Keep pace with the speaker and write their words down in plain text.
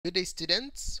Good day,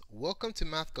 students. Welcome to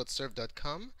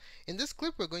math.serve.com. In this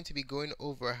clip, we're going to be going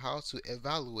over how to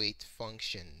evaluate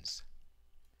functions.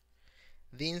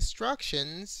 The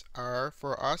instructions are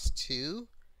for us to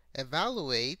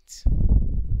evaluate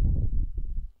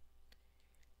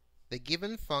the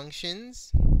given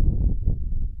functions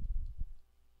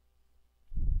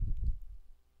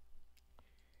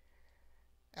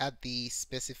at the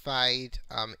specified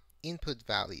input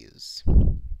values.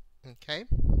 Okay?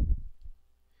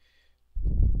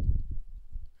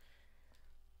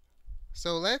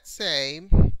 So let's say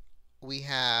we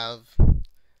have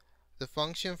the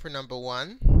function for number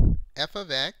 1, f of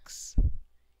x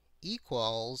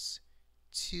equals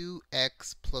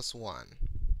 2x plus 1.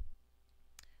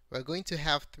 We're going to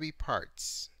have three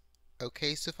parts.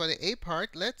 Okay, so for the A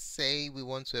part, let's say we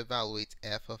want to evaluate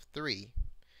f of 3.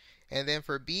 And then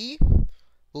for B,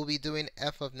 we'll be doing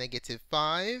f of negative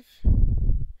 5.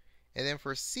 And then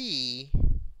for C,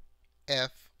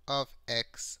 f of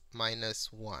x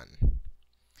minus 1.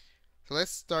 So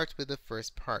let's start with the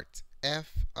first part,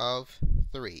 f of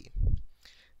 3.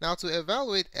 Now to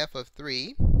evaluate f of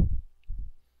 3,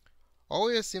 all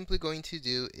we are simply going to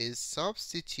do is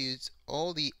substitute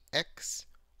all the x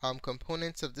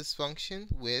components of this function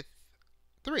with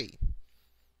 3.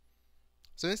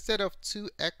 So instead of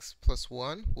 2x plus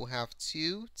 1, we'll have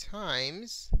 2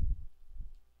 times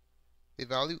the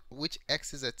value which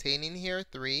x is attaining here,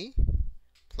 3,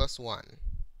 plus 1.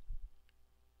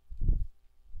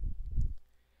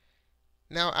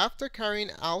 Now after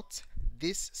carrying out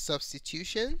this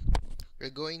substitution, we're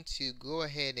going to go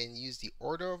ahead and use the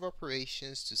order of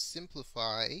operations to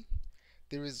simplify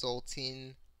the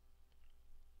resulting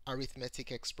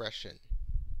arithmetic expression.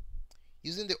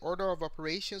 Using the order of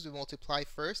operations, we multiply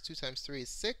first. 2 times 3 is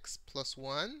 6 plus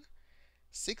 1.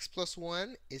 6 plus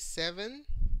 1 is 7.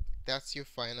 That's your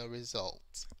final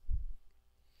result.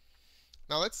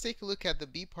 Now let's take a look at the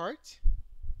B part.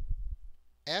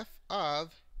 F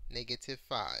of negative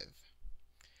 5.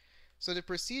 So the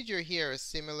procedure here is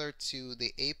similar to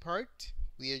the A part.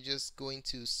 We are just going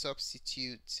to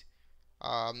substitute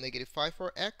negative 5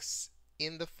 for x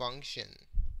in the function.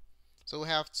 So we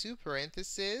have two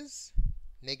parentheses.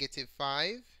 Negative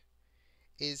 5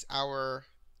 is our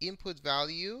input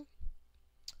value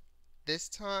this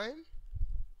time.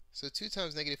 So 2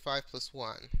 times negative 5 plus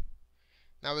 1.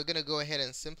 Now we're going to go ahead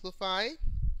and simplify.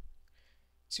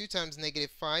 2 times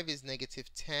negative 5 is negative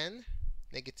 10.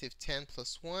 Negative 10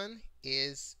 plus 1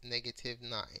 is negative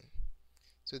 9.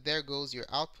 So there goes your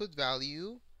output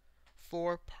value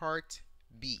for part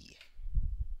B.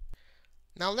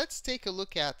 Now let's take a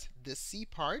look at the C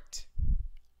part.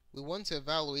 We want to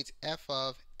evaluate f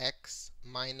of x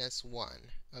minus 1.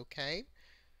 Okay?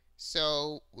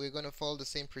 So we're going to follow the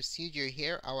same procedure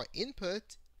here. Our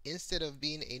input, instead of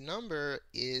being a number,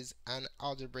 is an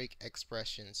algebraic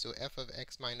expression. So f of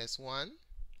x minus 1.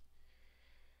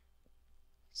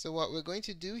 So what we're going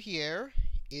to do here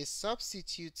is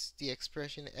substitute the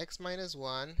expression x minus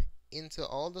 1 into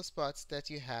all the spots that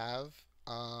you have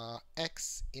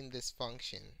x in this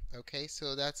function. Okay,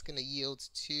 so that's going to yield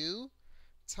 2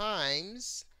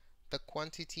 times the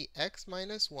quantity x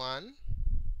minus 1,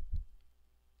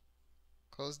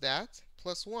 close that,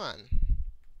 plus 1.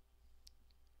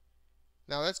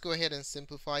 Now let's go ahead and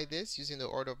simplify this using the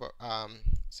order of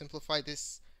simplify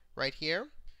this right here.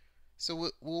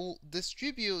 So we'll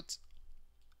distribute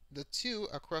the 2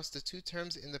 across the two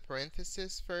terms in the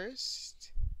parenthesis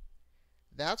first.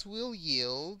 That will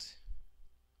yield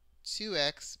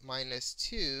 2x minus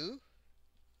 2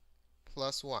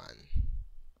 plus 1.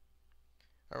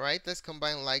 Alright, let's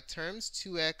combine like terms.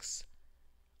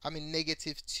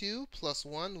 Negative 2 plus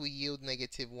 1 will yield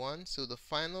negative 1. So the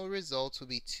final result will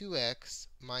be 2x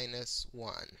minus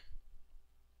 1.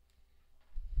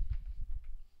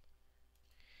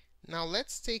 Now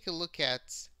let's take a look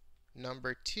at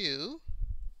number 2.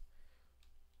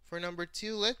 For number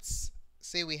 2, let's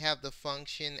say we have the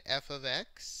function f of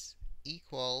x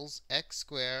equals x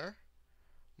squared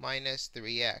minus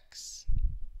 3x.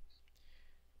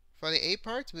 For the A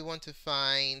part, we want to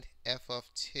find f of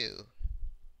 2.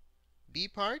 B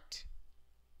part,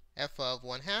 f of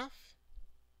 1/2.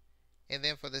 And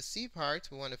then for the C part,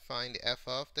 we want to find f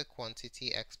of the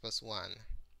quantity x plus 1.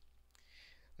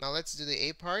 Now let's do the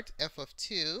A part, f of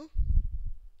 2.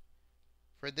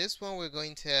 For this one, we're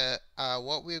going to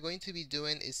what we're going to be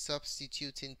doing is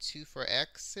substituting 2 for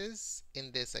x's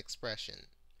in this expression.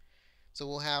 So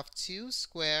we'll have 2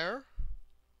 squared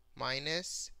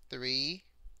minus 3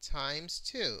 times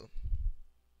 2.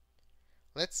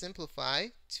 Let's simplify.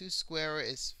 2 squared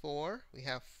is 4. We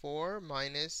have 4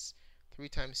 minus 3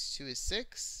 times 2 is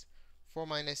 6. 4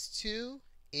 minus 2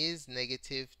 is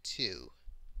negative 2.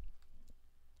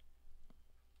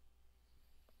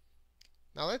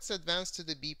 Now let's advance to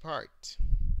the b part.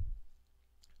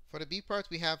 For the b part,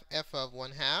 we have f of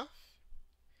 1/2.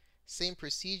 Same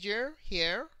procedure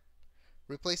here.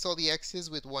 Replace all the x's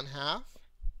with 1/2.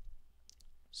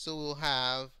 So we'll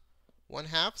have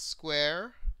 1/2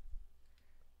 square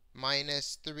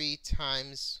minus 3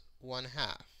 times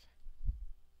 1/2.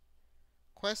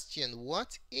 Question,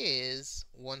 what is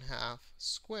 1/2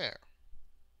 square?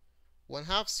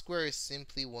 1/2 square is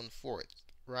simply 1/4,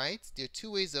 right? There are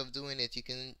two ways of doing it. You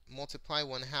can multiply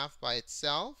 1/2 by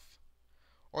itself,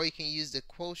 or you can use the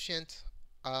quotient,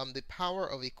 the power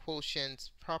of a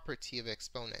quotient property of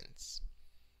exponents.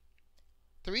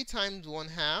 3 times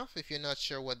 1/2, if you're not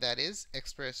sure what that is,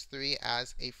 express 3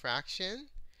 as a fraction.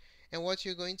 And what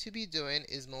you're going to be doing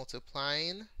is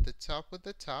multiplying the top with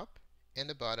the top and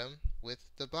the bottom with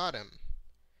the bottom.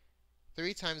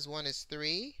 3 times 1 is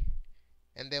 3,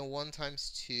 and then 1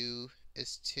 times 2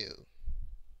 is 2.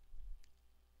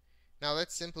 Now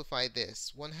let's simplify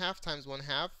this. 1/2 times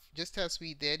 1/2, just as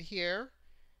we did here.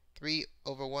 3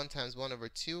 over 1 times 1 over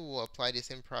 2. We'll apply the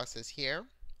same process here.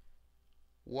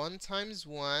 1 times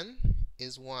 1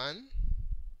 is 1,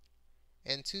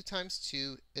 and 2 times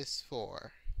 2 is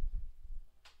 4.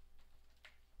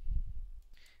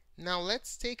 Now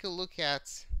let's take a look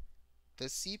at the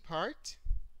c part.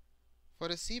 For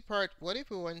the c part, what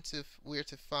if we were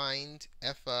to find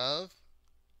f of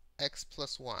x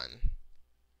plus 1?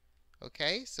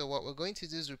 Okay, so what we're going to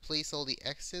do is replace all the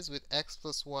x's with x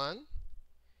plus 1.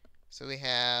 So we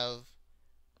have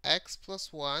x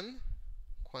plus 1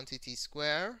 quantity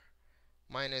square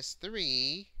minus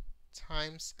 3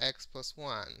 times x plus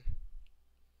 1.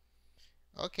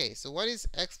 Okay, so what is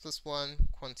x plus 1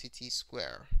 quantity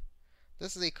square?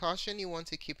 This is a caution you want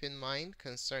to keep in mind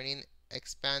concerning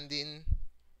expanding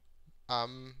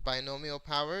binomial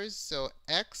powers. So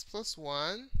x plus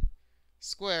 1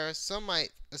 square, some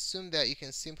might assume that you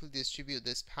can simply distribute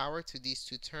this power to these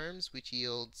two terms, which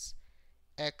yields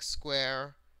x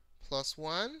squared plus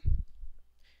 1.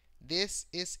 This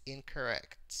is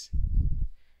incorrect.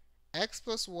 X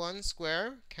plus 1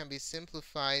 square can be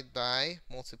simplified by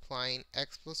multiplying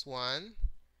x plus 1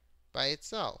 by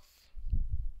itself.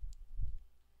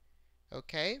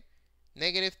 Okay?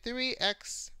 Negative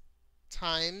 3x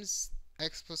times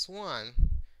x plus 1.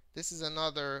 This is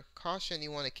another caution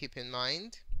you want to keep in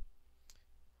mind.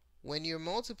 When you're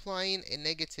multiplying a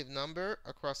negative number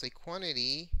across a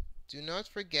quantity, do not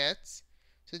forget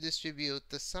to distribute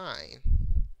the sign.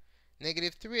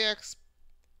 Negative 3x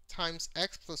times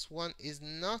x plus 1 is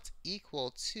not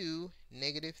equal to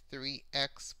negative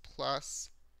 3x plus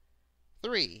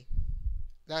 3.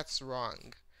 That's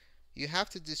wrong. You have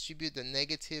to distribute the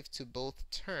negative to both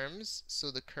terms, so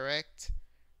the correct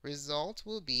result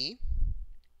will be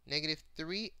negative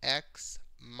 3x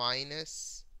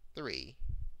minus 3.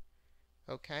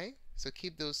 Okay, so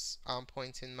keep those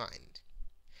points in mind.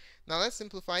 Now let's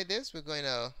simplify this. We're going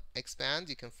to expand.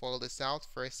 You can follow this out,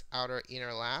 first, outer,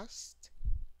 inner, last.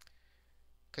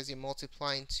 Because you're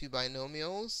multiplying two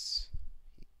binomials,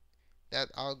 that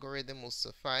algorithm will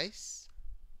suffice.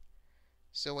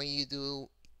 So when you do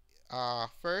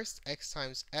first x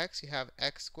times x, you have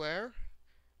x squared.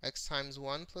 X times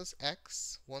 1 plus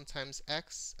x. 1 times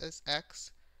x is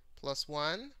x plus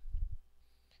 1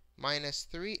 minus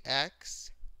 3x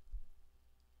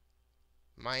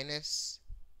minus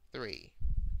 3.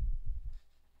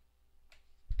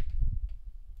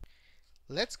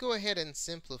 Let's go ahead and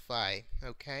simplify.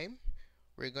 Okay,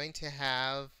 we're going to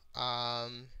have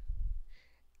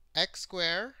x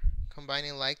squared,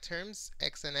 combining like terms,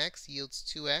 x and x yields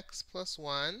 2x plus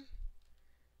 1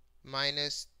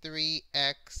 minus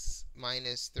 3x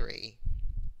minus 3.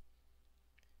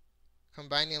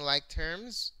 Combining like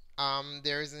terms,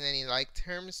 there isn't any like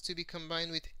terms to be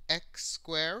combined with x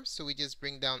squared, so we just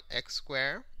bring down x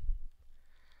squared.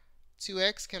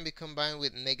 2x can be combined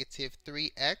with negative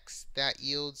 3x, that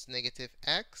yields negative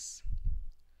x.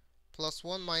 Plus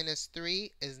 1 minus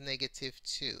 3 is negative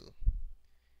 2.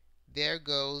 There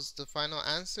goes the final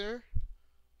answer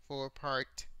for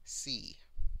part C.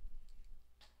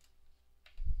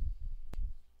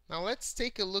 Now let's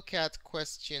take a look at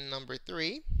question number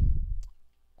 3.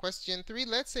 Question 3,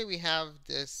 let's say we have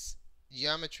this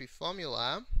geometry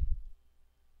formula.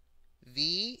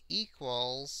 V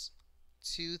equals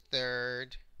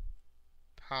 2/3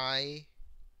 pi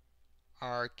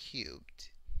r cubed.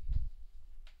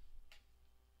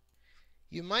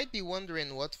 You might be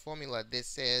wondering what formula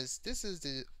this is. This is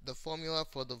the formula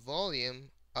for the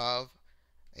volume of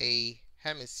a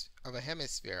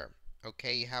hemisphere.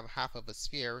 Okay, you have half of a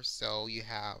sphere, so you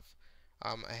have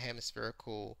a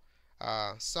hemispherical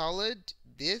solid,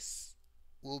 this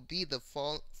will be the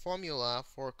formula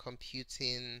for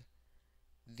computing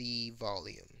the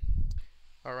volume.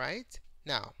 Alright,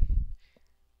 now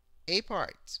A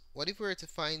part. What if we were to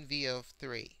find V of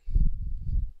 3?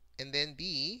 And then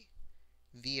B,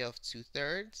 V of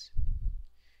 2/3,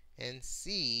 and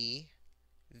C,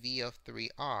 V of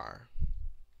 3R.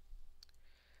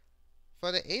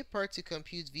 For the A part to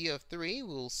compute V of 3,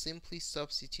 we'll simply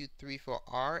substitute 3 for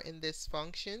R in this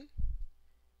function,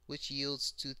 which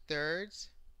yields 2/3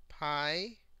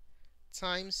 pi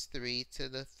times 3 to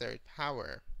the 3rd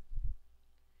power.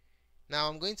 Now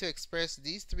I'm going to express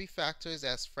these three factors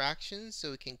as fractions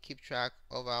so we can keep track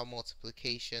of our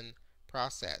multiplication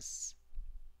process.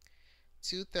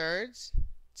 2/3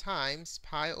 times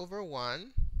pi over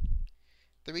 1.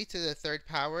 3 to the 3rd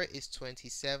power is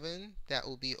 27. That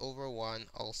will be over 1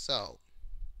 also.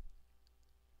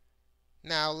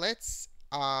 Now let's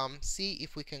see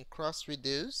if we can cross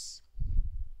reduce.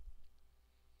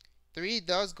 3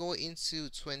 does go into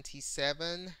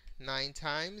 27 9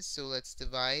 times, so let's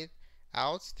divide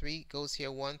out. 3 goes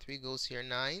here 1, 3 goes here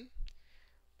 9.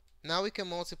 Now we can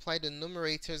multiply the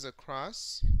numerators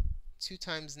across. 2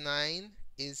 times 9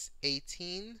 is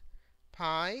 18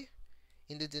 pi.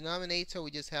 In the denominator,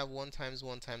 we just have 1 times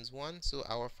 1 times 1, so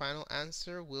our final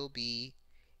answer will be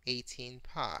 18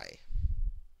 pi.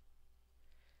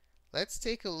 Let's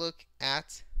take a look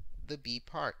at the B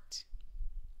part.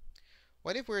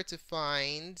 What if we were to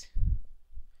find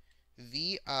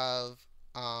V of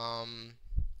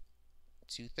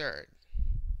 2/3?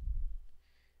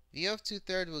 V of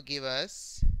 2/3 will give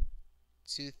us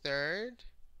 2/3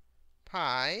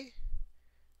 pi.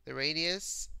 The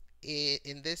radius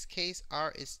in this case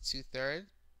R is 2/3,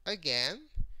 again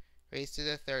raised to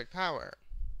the 3rd power.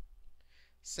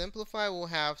 Simplify, we'll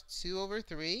have 2 over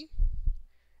 3.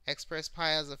 Express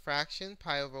pi as a fraction,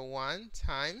 pi over 1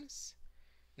 times.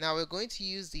 Now we're going to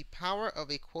use the power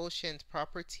of a quotient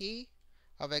property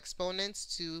of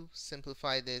exponents to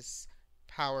simplify this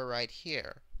power right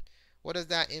here. What does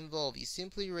that involve? You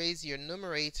simply raise your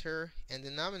numerator and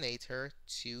denominator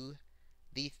to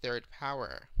the 3rd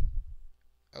power.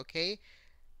 Okay,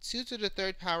 2 to the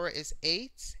 3rd power is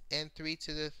 8, and 3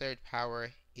 to the 3rd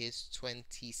power is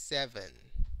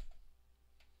 27.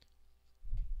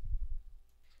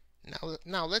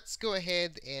 Now let's go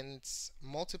ahead and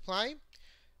multiply.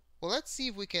 Well, let's see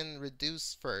if we can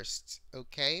reduce first.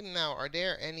 Okay, now are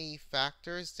there any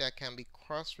factors that can be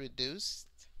cross-reduced?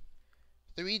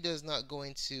 3 does not go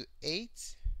into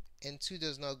 8, and 2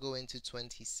 does not go into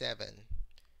 27.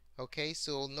 Okay,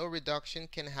 so no reduction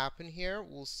can happen here.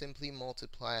 We'll simply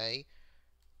multiply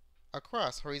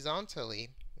across horizontally.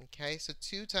 Okay, so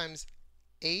 2 times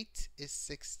 8 is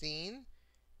 16.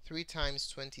 3 times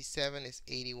 27 is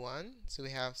 81. So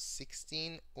we have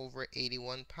 16 over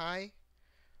 81 pi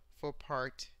for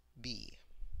part B.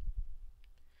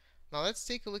 Now let's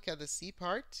take a look at the C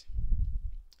part.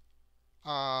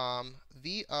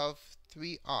 V of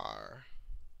 3R.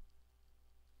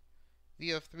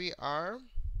 V of 3R.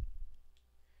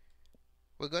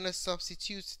 We're going to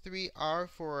substitute 3R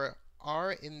for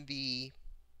R in the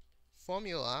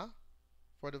formula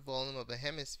for the volume of the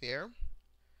hemisphere.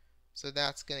 So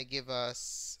that's going to give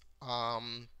us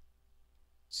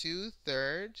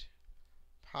 2/3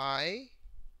 pi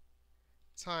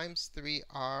times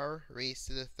 3R raised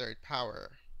to the 3rd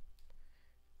power.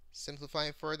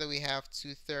 Simplifying further, we have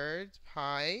 2/3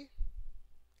 pi.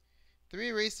 3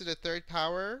 raised to the 3rd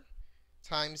power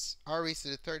times R raised to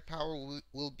the 3rd power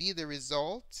will be the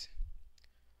result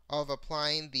of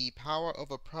applying the power of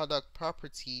a product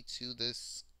property to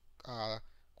this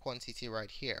quantity right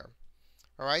here.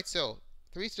 Alright, so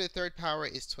 3 to the 3rd power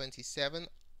is 27.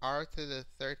 R to the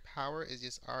 3rd power is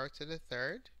just R to the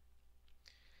 3rd.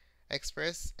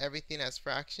 Express everything as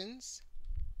fractions.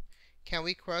 Can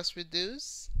we cross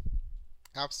reduce?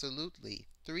 Absolutely.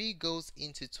 3 goes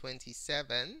into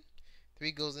 27.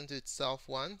 3 goes into itself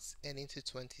once and into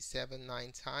 27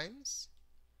 9 times.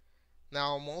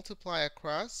 Now multiply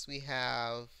across. We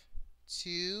have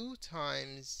 2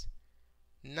 times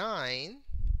 9.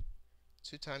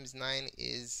 2 times 9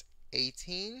 is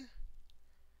 18.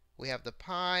 We have the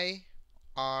pi,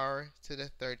 R to the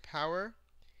 3rd power,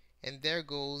 and there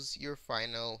goes your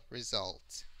final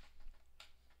result.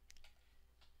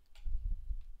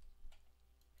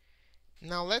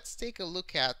 Now let's take a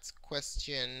look at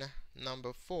question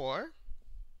number 4.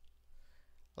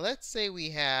 Let's say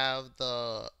we have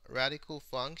the radical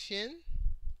function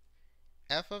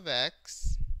f of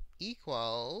x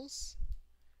equals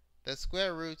the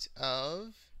square root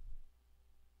of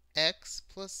x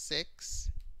plus 6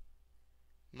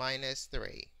 minus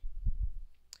 3.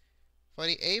 For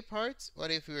the a part,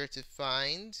 what if we were to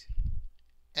find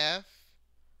f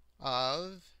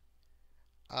of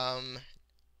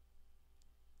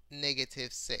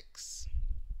negative 6?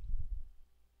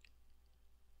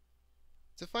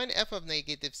 To find f of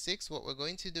negative 6, what we're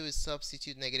going to do is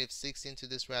substitute negative 6 into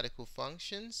this radical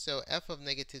function. So f of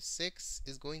negative 6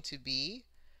 is going to be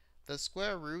the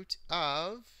square root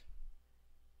of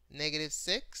negative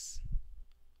 6.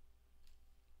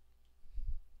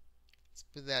 Let's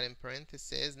put that in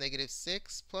parentheses. Negative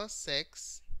 6 plus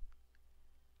 6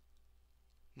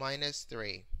 minus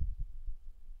 3.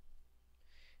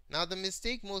 Now the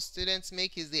mistake most students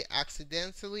make is they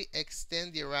accidentally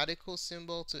extend the radical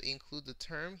symbol to include the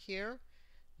term here.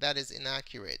 That is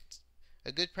inaccurate.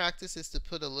 A good practice is to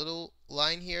put a little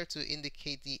line here to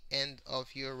indicate the end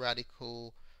of your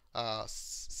radical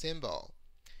symbol.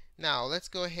 Now let's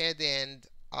go ahead and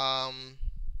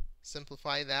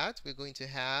simplify that. We're going to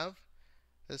have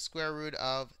the square root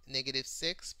of negative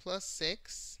 6 plus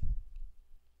 6,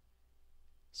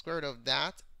 square root of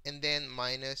that, and then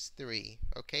minus 3.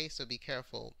 Okay, so be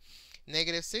careful.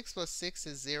 Negative 6 plus 6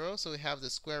 is 0, so we have the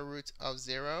square root of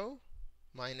 0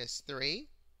 minus 3.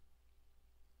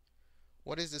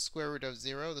 What is the square root of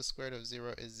 0? The square root of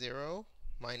 0 is 0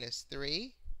 minus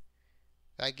 3.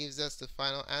 That gives us the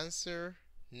final answer,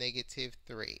 negative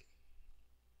 3.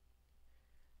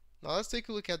 Now let's take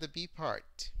a look at the b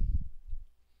part.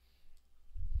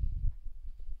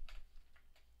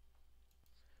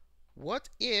 What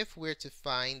if we're to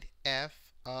find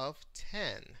f of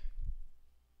 10?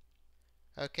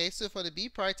 Okay, so for the b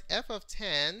part, f of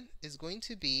 10 is going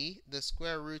to be the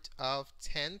square root of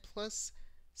 10 plus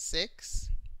 6,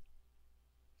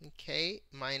 okay,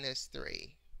 minus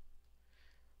 3.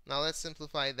 Now let's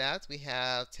simplify that. We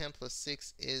have 10 plus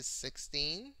 6 is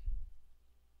 16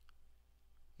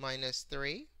 minus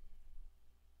 3.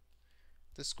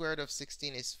 The square root of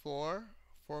 16 is 4.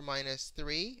 4 minus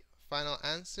 3. Final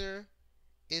answer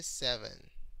is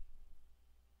 7.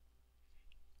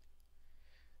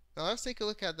 Now let's take a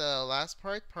look at the last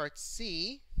part, part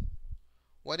C.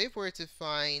 What if we're to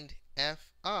find f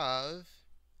of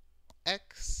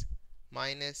x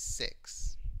minus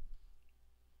 6?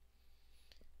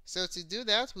 So to do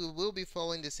that, we will be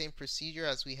following the same procedure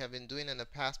as we have been doing in the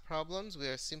past problems. We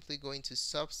are simply going to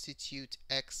substitute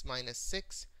x minus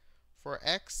 6 for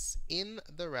x in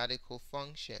the radical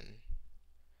function.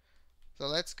 So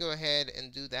let's go ahead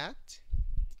and do that.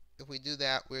 If we do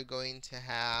that, we're going to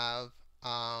have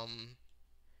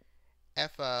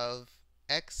f of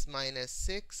x minus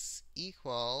 6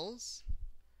 equals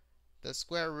the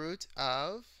square root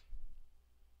of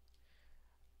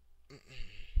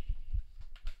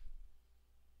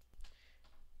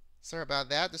sorry about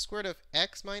that, the square root of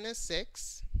x minus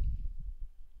 6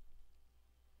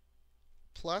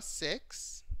 plus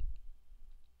 6,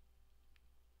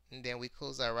 and then we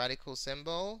close our radical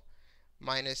symbol,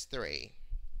 minus 3.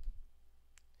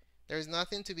 There's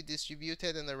nothing to be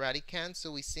distributed in the radicand,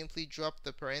 so we simply drop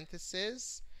the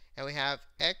parentheses, and we have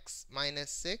x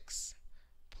minus 6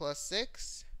 plus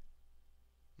 6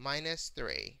 minus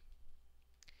 3.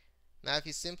 Now if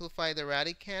you simplify the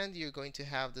radicand, you're going to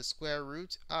have the square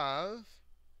root of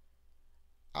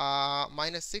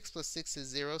minus 6 plus 6 is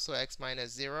 0, so x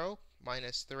minus 0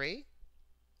 minus 3.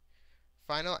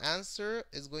 Final answer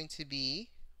is going to be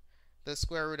the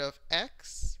square root of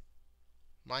x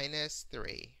minus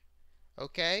 3.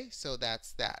 Okay, so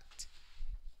that's that.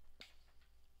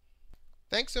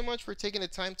 Thanks so much for taking the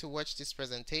time to watch this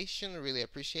presentation. I really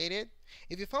appreciate it.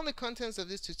 If you found the contents of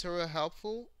this tutorial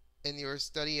helpful in your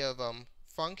study of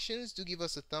functions, do give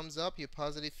us a thumbs up. Your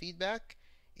positive feedback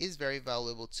is very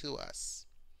valuable to us.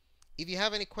 If you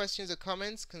have any questions or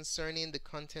comments concerning the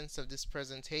contents of this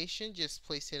presentation, just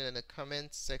place it in the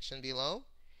comment section below,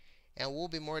 and we'll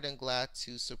be more than glad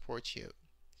to support you.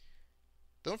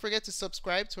 Don't forget to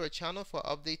subscribe to our channel for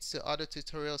updates to other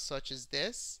tutorials such as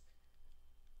this.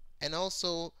 And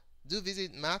also, do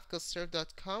visit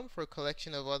mathcoserve.com for a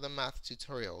collection of other math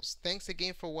tutorials. Thanks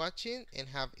again for watching, and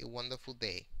have a wonderful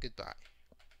day. Goodbye.